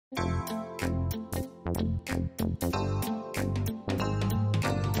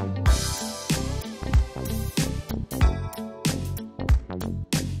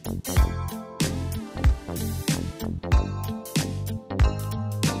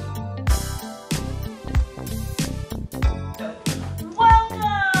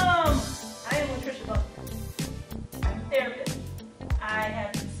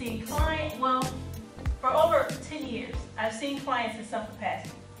I've seen clients in some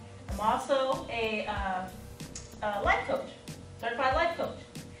capacity. I'm also a life coach, certified life coach.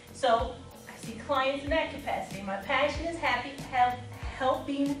 So I see clients in that capacity. My passion is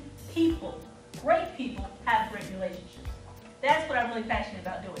helping people, great people, have great relationships. That's what I'm really passionate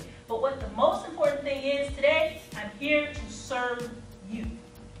about doing. But what the most important thing is today, I'm here to serve you.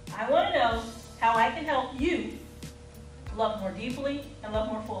 I want to know how I can help you love more deeply and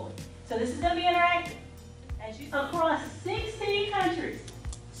love more fully. So this is going to be interactive. Across 16 countries,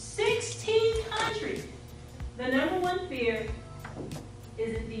 16 countries, the number one fear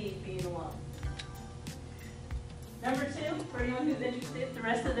is indeed being alone. Number two, for anyone who's interested, the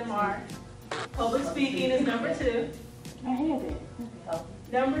rest of them are public speaking is number two. I have it.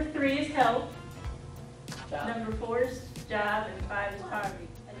 Number three is health. Number four is job, and five is poverty.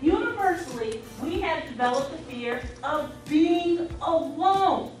 Universally, we have developed the fear of being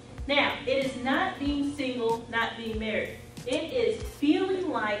alone. Now, it is not being single, not being married. It is feeling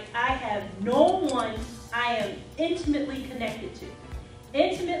like I have no one I am intimately connected to.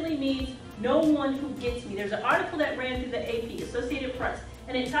 Intimately means no one who gets me. There's an article that ran through the AP, Associated Press,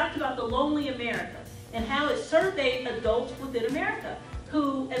 and it talked about the lonely America and how it surveyed adults within America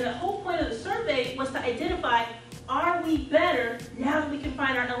and the whole point of the survey was to identify, are we better now that we can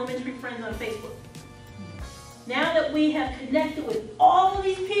find our elementary friends on Facebook? Now that we have connected with all of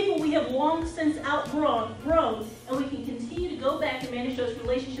these people we have long since outgrown, and we can continue to go back and manage those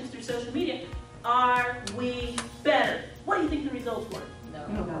relationships through social media, are we better? What do you think the results were?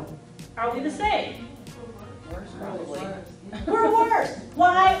 No. Are we the same? Worse, probably. We're worse.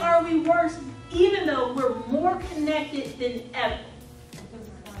 Why are we worse even though we're more connected than ever?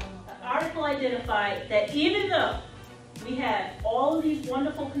 The article identified that even though we have all of these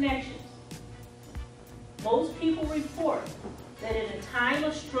wonderful connections, most people report that in a time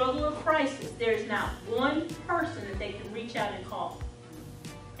of struggle or crisis, there's not one person that they can reach out and call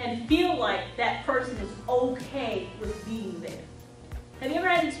and feel like that person is okay with being there. Have you ever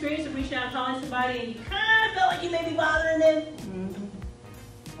had an experience of reaching out and calling somebody and you kind of felt like you may be bothering them?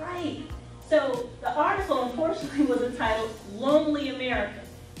 Mm-hmm. Right. So the article, unfortunately, was entitled Lonely America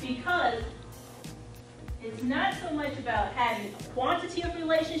because it's not so much about having a quantity of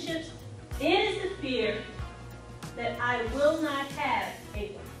relationships. It is the fear that I will not have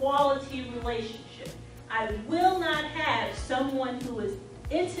a quality relationship. I will not have someone who is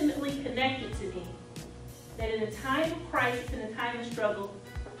intimately connected to me. That in a time of crisis, in a time of struggle,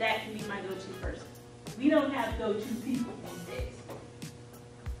 that can be my go-to person. We don't have go-to people these days.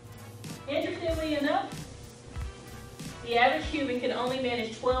 Interestingly enough, the average human can only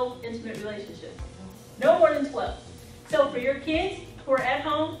manage 12 intimate relationships. No more than 12. So for your kids who are at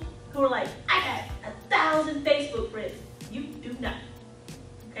home, who are like, I have 1,000 Facebook friends. You do not,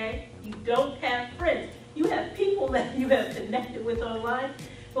 okay? You don't have friends. You have people that you have connected with online,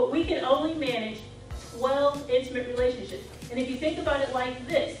 but we can only manage 12 intimate relationships. And if you think about it like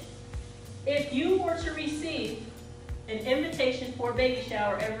this, if you were to receive an invitation for a baby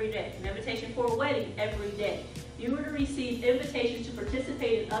shower every day, an invitation for a wedding every day, you were to receive invitations to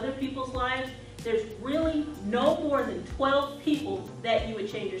participate in other people's lives, there's really no more than 12 people that you would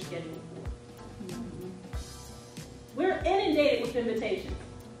change your schedule for. Mm-hmm. We're inundated with invitations.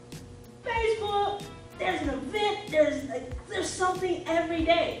 Facebook, there's an event, there's something every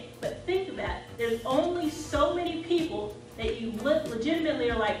day. But think about it, there's only so many people that you legitimately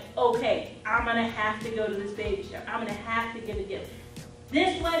are like, okay, I'm gonna have to go to this baby shower. I'm gonna have to get a gift.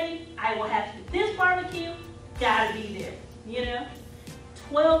 This wedding, I will have to do this barbecue, gotta be there, you know?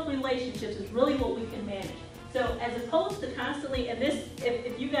 12 relationships is really what we can manage. So as opposed to constantly, and this,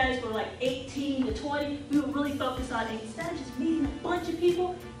 if you guys were like 18 to 20, we would really focus on, instead of just meeting a bunch of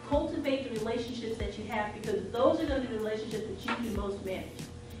people, cultivate the relationships that you have, because those are going to be the relationships that you can most manage.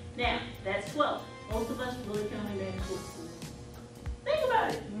 Now, that's 12. Most of us really can only manage 14. Think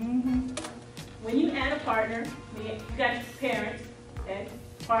about it. Mm-hmm. When you add a partner, you got your parents, okay,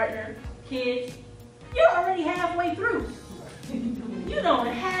 partner, kids, you're already halfway through. You don't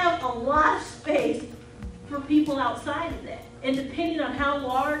have a lot of space for people outside of that. And depending on how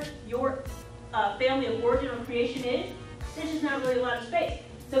large your family of origin or creation is, there's just not really a lot of space.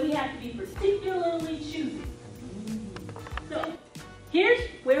 So we have to be particularly choosy. So Here's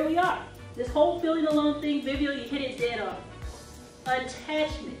where we are. This whole feeling alone thing, Vivio, you hit it dead on.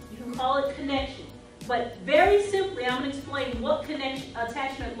 Attachment. You can call it connection. But very simply, I'm going to explain what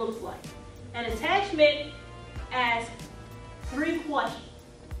attachment looks like. An attachment asks 3 questions.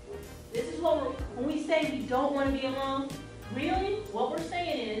 This is what when we say we don't want to be alone, really what we're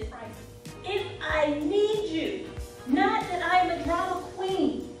saying is, if I need you, not that I'm a drama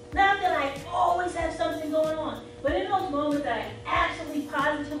queen, not that I always have something going on, but in those moments that I absolutely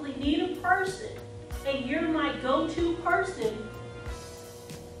positively need a person, and you're my go-to person,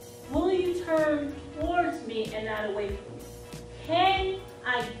 will you turn towards me and not away from me? Can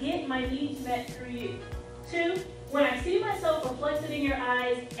I get my needs met through you? 2, when I see myself reflected in your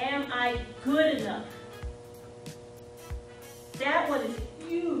eyes, am I good enough? That one is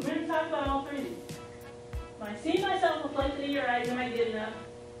huge. We're going to talk about all 3 of these. When I see myself reflected in your eyes, am I good enough?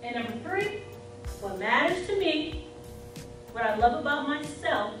 And number 3, what matters to me, what I love about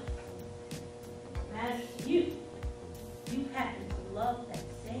myself, matters to you. You happen to love that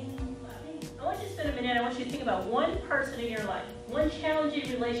same thing. I want you to spend a minute. I want you to think about one person in your life, one challenging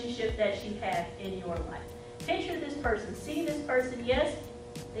relationship that you have in your life. Picture this person. See this person. Yes,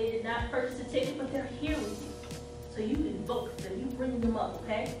 they did not purchase a ticket, but they're here with you. So you invoke them. You bring them up,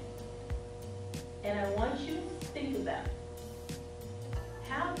 okay? And I want you to think about,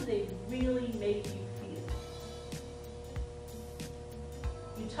 how do they really make you feel?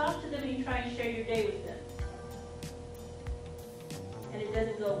 You talk to them and you try and share your day with them. And it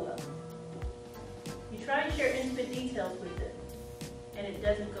doesn't go well. You try and share intimate details with them. And it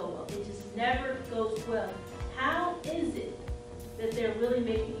doesn't go well. It just never goes well. How is it that they're really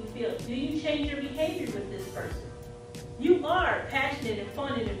making you feel? Do you change your behavior with this person? You are passionate and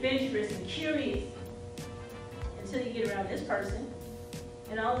fun and adventurous and curious until you get around this person.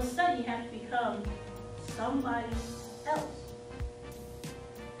 And all of a sudden you have to become somebody else.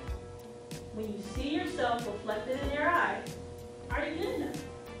 When you see yourself reflected in their eyes, are you good enough?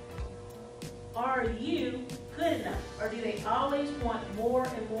 Are you good enough? Or do they always want more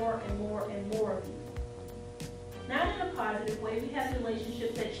and more and more and more of you? Not in a positive way. We have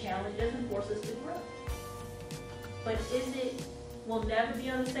relationships that challenge us and force us to grow. But is it, we'll never be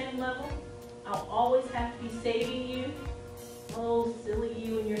on the same level? I'll always have to be saving you? Oh, silly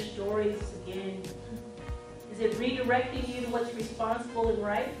you and your stories again. Is it redirecting you to what's responsible and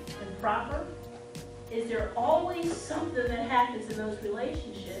right and proper? Is there always something that happens in those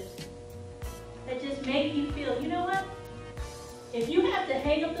relationships that just make you feel, you know what? If you have to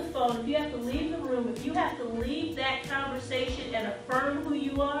hang up the phone, if you have to leave the room, if you have to leave that conversation and affirm who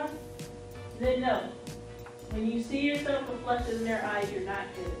you are, then no. When you see yourself reflected in their eyes, you're not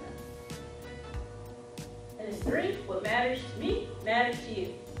good enough. And it's 3, what matters to me matters to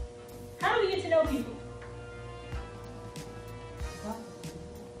you. How do we get to know people?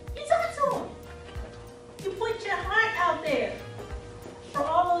 You talk to them. You put your heart out there. For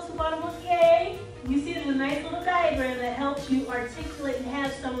all those who bought a book, yay, you see there's a nice little diagram that helps you articulate and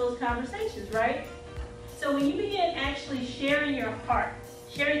have some of those conversations, right? So when you begin actually sharing your heart,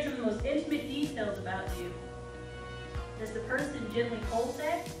 sharing some of the most intimate details about you, does the person gently hold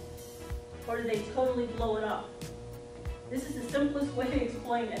that? Or do they totally blow it off? This is the simplest way to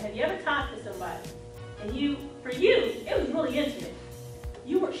explain that. Have you ever talked to somebody and for you, it was really intimate.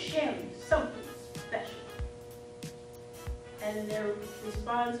 You were sharing something special. And then their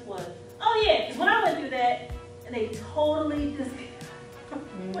response was, oh yeah, because when I went through that, and they totally just,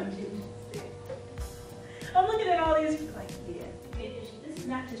 what you just said. I'm looking at all these people like, yeah, this is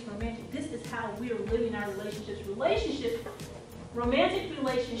not just romantic. This is how we are living our relationships. Romantic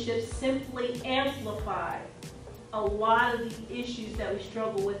relationships simply amplify a lot of the issues that we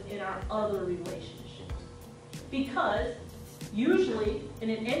struggle with in our other relationships. Because usually in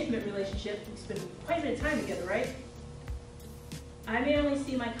an intimate relationship, we spend quite a bit of time together, right? I may only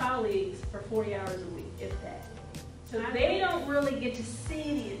see my colleagues for 40 hours a week, if that. So they don't really get to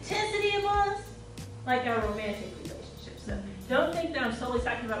see the intensity of us like our romantic relationships. So don't think that I'm solely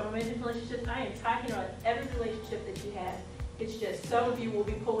talking about romantic relationships. I am talking about every relationship that you have. It's just some of you will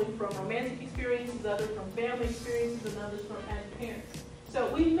be pulling from romantic experiences, others from family experiences, and others from as parents. So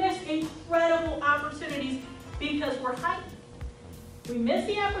we miss incredible opportunities because we're heightened. We miss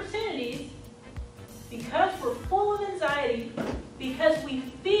the opportunities because we're full of anxiety, because we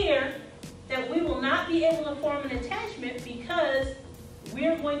fear that we will not be able to form an attachment because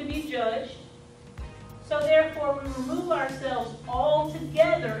we're going to be judged. So therefore, we remove ourselves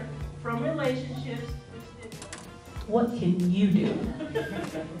altogether from relationships. What can you do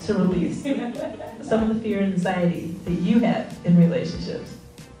to release some of the fear and anxiety that you have in relationships?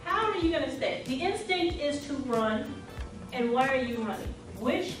 How are you going to stay? The instinct is to run. And why are you running?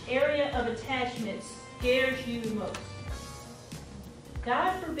 Which area of attachment scares you the most?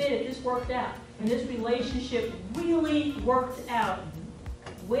 God forbid if this worked out, and this relationship really worked out,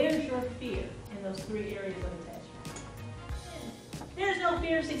 where's your fear in those 3 areas of attachment? There's no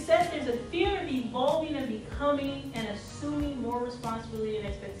fear of success. There's a fear of evolving and becoming and assuming more responsibility and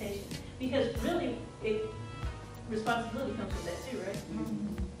expectation. Because really, responsibility comes with that too, right?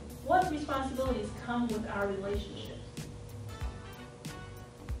 Mm-hmm. What responsibilities come with our relationships?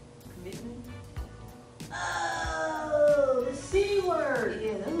 Commitment? Oh, the C word.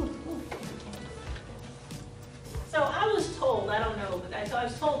 Yeah. So I was told, I don't know, but I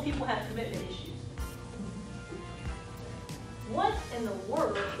was told people have commitment issues. What in the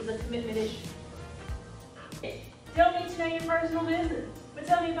world is a commitment issue? Don't need to know your personal business, but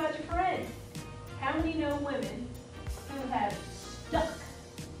tell me about your friends. How many know women who have stuck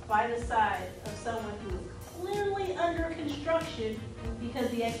by the side of someone who is clearly under construction because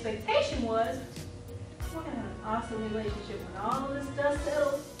the expectation was, we're going to have an awesome relationship when all of this dust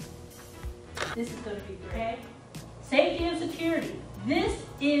settles. This is going to be great. Safety and security. This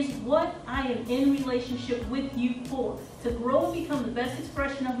is what I am in relationship with you for. To grow and become the best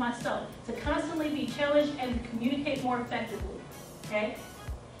expression of myself. To constantly be challenged and communicate more effectively. Okay?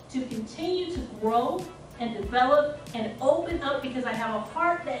 To continue to grow and develop and open up because I have a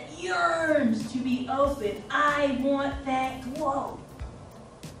heart that yearns to be open. I want that glow.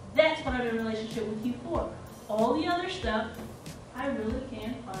 That's what I'm in a relationship with you for. All the other stuff, I really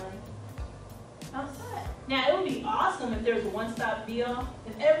can't find outside. Now, it would be awesome if there was a one-stop be-all.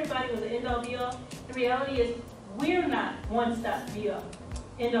 If everybody was an end-all be-all. The reality is, we're not one-stop be-all,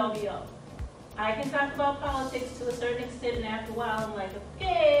 end-all be-all. I can talk about politics to a certain extent, and after a while, I'm like,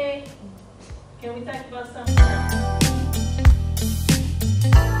 okay, can we talk about something else?